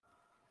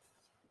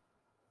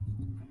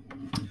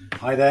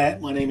Hi there,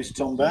 my name is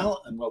Tom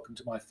Bell and welcome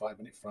to my 5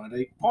 Minute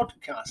Friday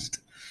podcast.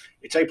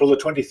 It's April the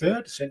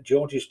 23rd, St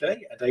George's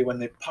Day, a day when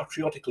the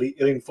patriotically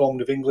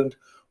ill-informed of England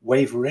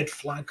wave red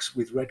flags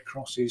with red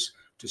crosses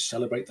to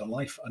celebrate the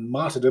life and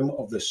martyrdom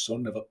of the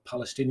son of a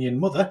Palestinian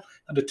mother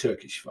and a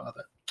Turkish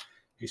father.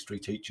 History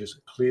teachers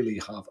clearly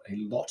have a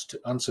lot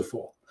to answer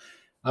for.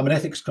 I'm an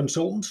ethics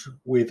consultant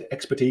with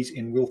expertise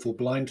in willful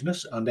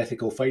blindness and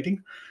ethical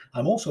fading.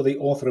 I'm also the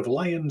author of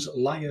Lions,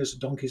 Liars,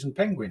 Donkeys and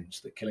Penguins,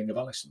 The Killing of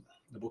Alison.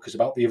 The book is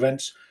about the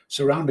events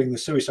surrounding the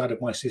suicide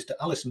of my sister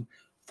Alison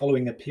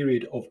following a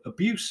period of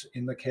abuse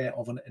in the care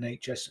of an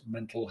NHS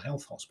mental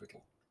health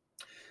hospital.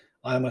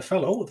 I am a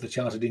fellow of the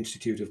Chartered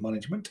Institute of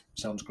Management,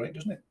 sounds great,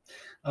 doesn't it?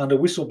 And a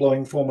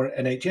whistleblowing former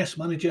NHS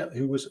manager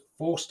who was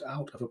forced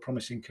out of a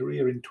promising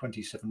career in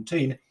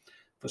 2017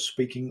 for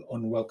speaking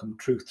unwelcome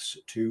truths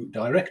to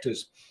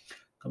directors.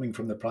 Coming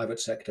from the private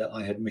sector,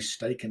 I had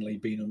mistakenly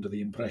been under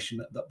the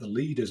impression that the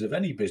leaders of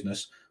any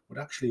business would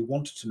actually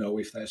want to know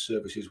if their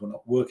services were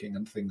not working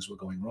and things were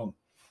going wrong.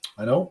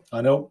 I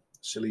know,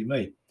 silly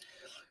me.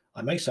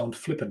 I may sound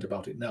flippant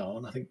about it now,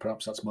 and I think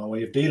perhaps that's my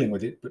way of dealing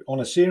with it, but on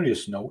a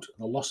serious note,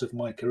 the loss of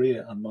my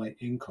career and my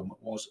income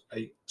was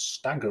a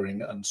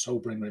staggering and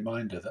sobering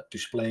reminder that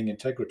displaying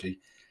integrity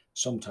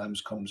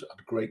sometimes comes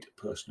at great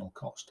personal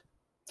cost.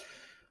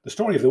 The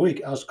story of the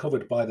week, as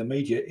covered by the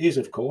media, is,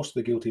 of course,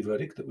 the guilty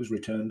verdict that was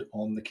returned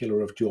on the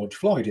killer of George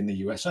Floyd in the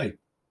USA.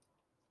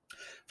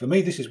 For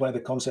me, this is where the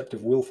concept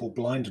of willful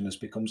blindness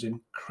becomes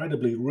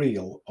incredibly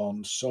real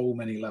on so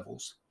many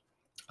levels.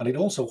 And it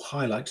also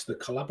highlights the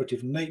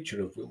collaborative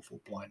nature of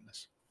willful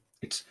blindness.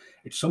 It's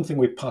something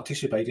we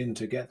participate in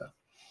together.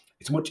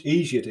 It's much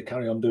easier to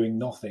carry on doing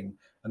nothing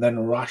and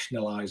then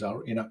rationalize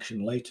our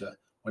inaction later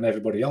when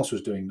everybody else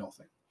was doing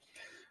nothing.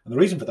 And the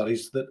reason for that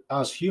is that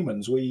as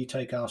humans, we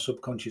take our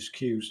subconscious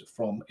cues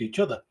from each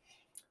other.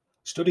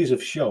 Studies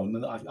have shown,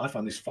 and I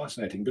find this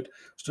fascinating, but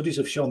studies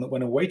have shown that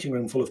when a waiting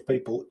room full of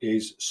people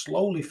is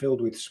slowly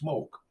filled with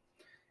smoke,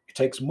 it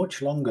takes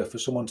much longer for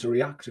someone to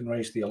react and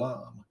raise the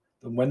alarm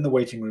than when the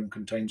waiting room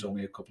contains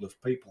only a couple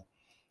of people.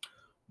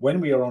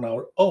 When we are on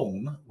our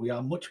own, we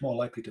are much more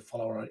likely to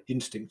follow our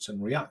instincts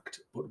and react.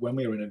 But when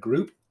we are in a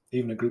group,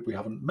 even a group we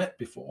haven't met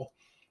before,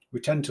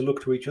 we tend to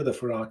look to each other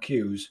for our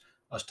cues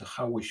as to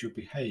how we should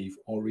behave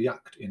or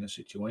react in a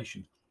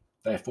situation.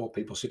 Therefore,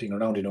 people sitting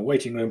around in a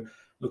waiting room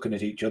looking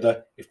at each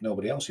other, if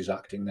nobody else is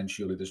acting, then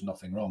surely there's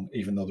nothing wrong,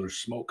 even though there is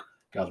smoke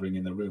gathering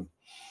in the room.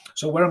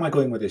 So where am I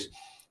going with this?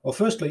 Well,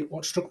 firstly,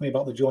 what struck me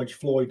about the George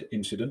Floyd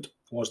incident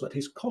was that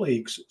his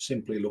colleagues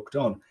simply looked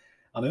on.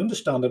 And I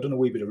understand, I've done a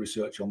wee bit of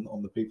research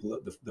on the people,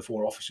 the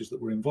four officers that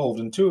were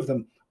involved, and two of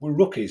them were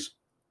rookies.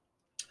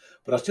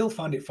 But I still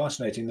find it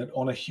fascinating that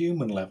on a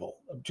human level,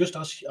 just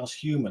as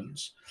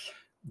humans,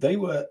 they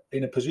were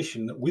in a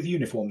position with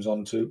uniforms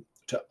on to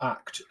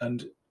act,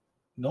 and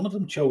none of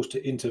them chose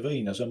to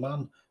intervene as a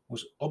man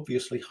was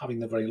obviously having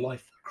the very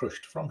life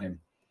crushed from him.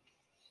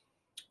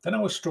 Then I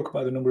was struck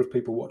by the number of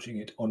people watching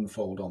it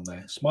unfold on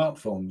their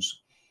smartphones.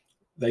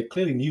 They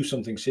clearly knew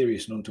something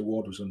serious and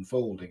untoward was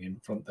unfolding in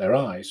front of their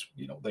eyes.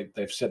 You know,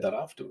 they've said that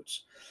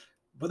afterwards,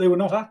 but they were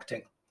not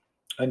acting.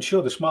 And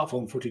sure, the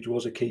smartphone footage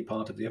was a key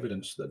part of the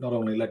evidence that not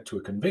only led to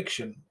a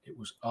conviction, it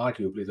was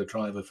arguably the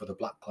driver for the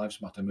Black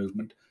Lives Matter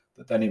movement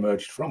that then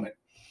emerged from it.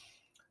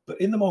 But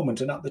in the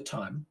moment and at the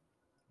time,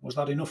 was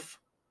that enough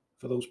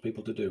for those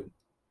people to do?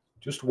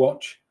 Just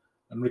watch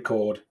and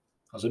record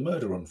as a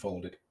murder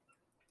unfolded.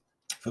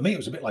 For me, it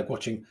was a bit like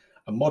watching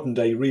a modern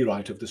day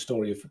rewrite of the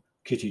story of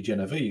Kitty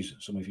Genovese.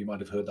 Some of you might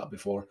have heard that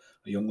before.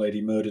 A young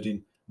lady murdered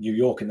in New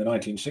York in the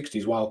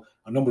 1960s while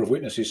a number of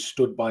witnesses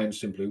stood by and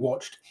simply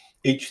watched,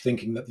 each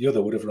thinking that the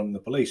other would have rung the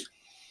police.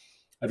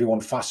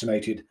 Everyone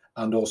fascinated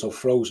and also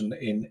frozen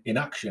in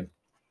inaction.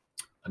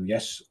 And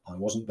yes, I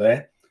wasn't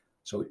there.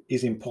 So it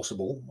is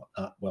impossible,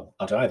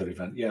 at either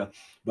event, yeah,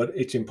 but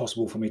it's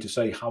impossible for me to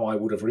say how I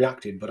would have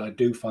reacted. But I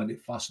do find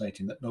it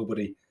fascinating that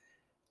nobody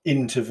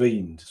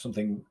intervened.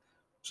 Something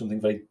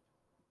very,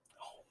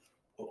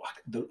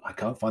 I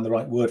can't find the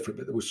right word for it,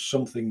 but there was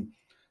something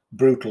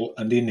brutal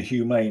and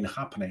inhumane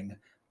happening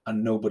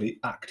and nobody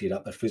acted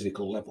at the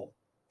physical level.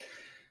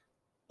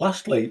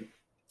 Lastly,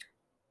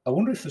 I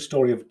wonder if the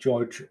story of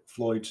George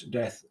Floyd's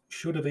death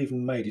should have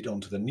even made it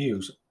onto the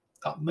news.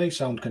 That may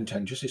sound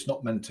contentious, it's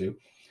not meant to.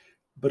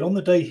 But on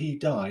the day he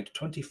died,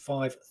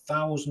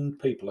 25,000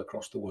 people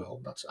across the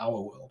world, that's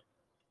our world,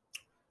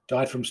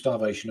 died from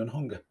starvation and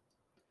hunger.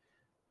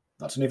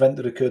 That's an event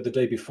that occurred the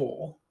day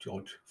before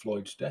George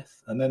Floyd's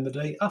death and then the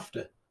day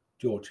after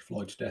George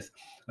Floyd's death.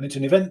 And it's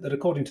an event that,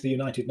 according to the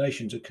United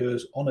Nations,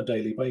 occurs on a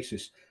daily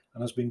basis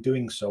and has been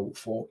doing so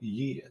for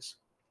years.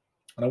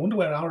 And I wonder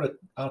where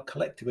our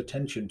collective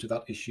attention to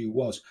that issue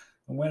was,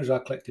 and where is our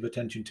collective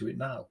attention to it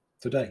now,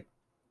 today?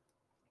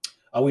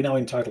 Are we now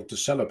entitled to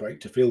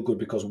celebrate, to feel good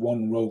because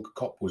one rogue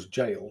cop was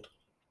jailed,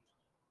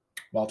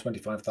 while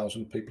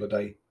 25,000 people a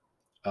day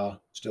are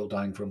still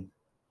dying from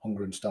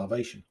hunger and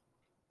starvation?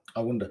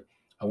 I wonder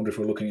if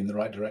we're looking in the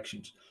right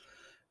directions.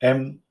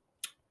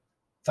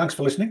 Thanks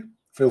for listening.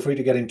 Feel free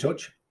to get in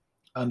touch.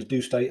 and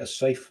do stay as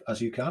safe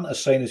as you can,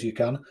 as sane as you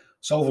can,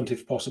 solvent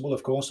if possible,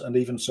 of course, and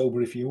even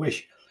sober if you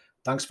wish.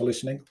 Thanks for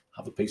listening.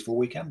 Have a peaceful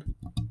weekend.